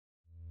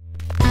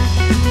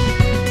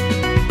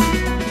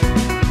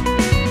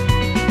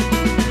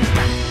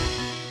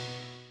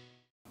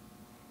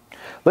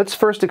Let's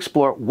first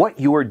explore what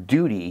your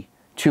duty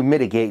to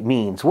mitigate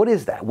means. What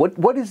is that?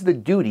 What is the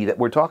duty that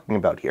we're talking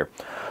about here?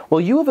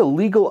 Well, you have a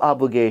legal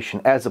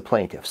obligation as a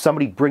plaintiff,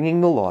 somebody bringing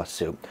the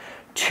lawsuit,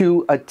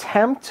 to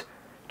attempt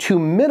to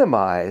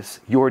minimize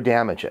your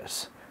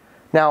damages.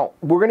 Now,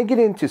 we're going to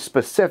get into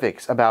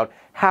specifics about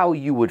how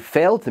you would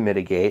fail to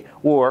mitigate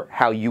or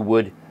how you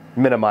would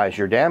minimize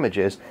your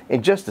damages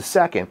in just a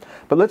second,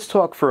 but let's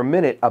talk for a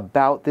minute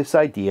about this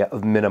idea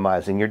of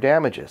minimizing your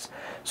damages.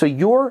 So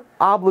your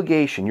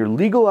obligation, your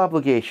legal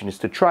obligation, is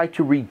to try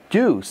to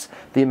reduce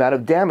the amount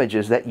of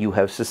damages that you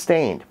have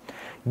sustained.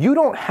 You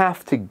don't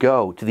have to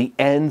go to the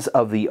ends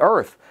of the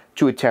earth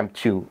to attempt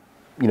to,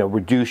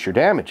 reduce your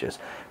damages.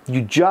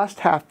 You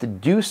just have to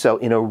do so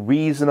in a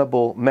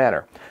reasonable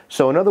manner.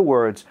 So in other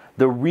words,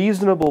 the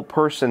reasonable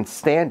person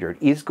standard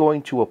is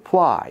going to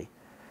apply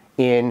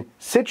in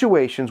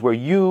situations where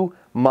you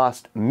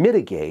must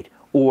mitigate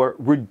or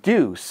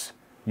reduce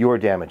your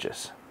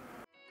damages.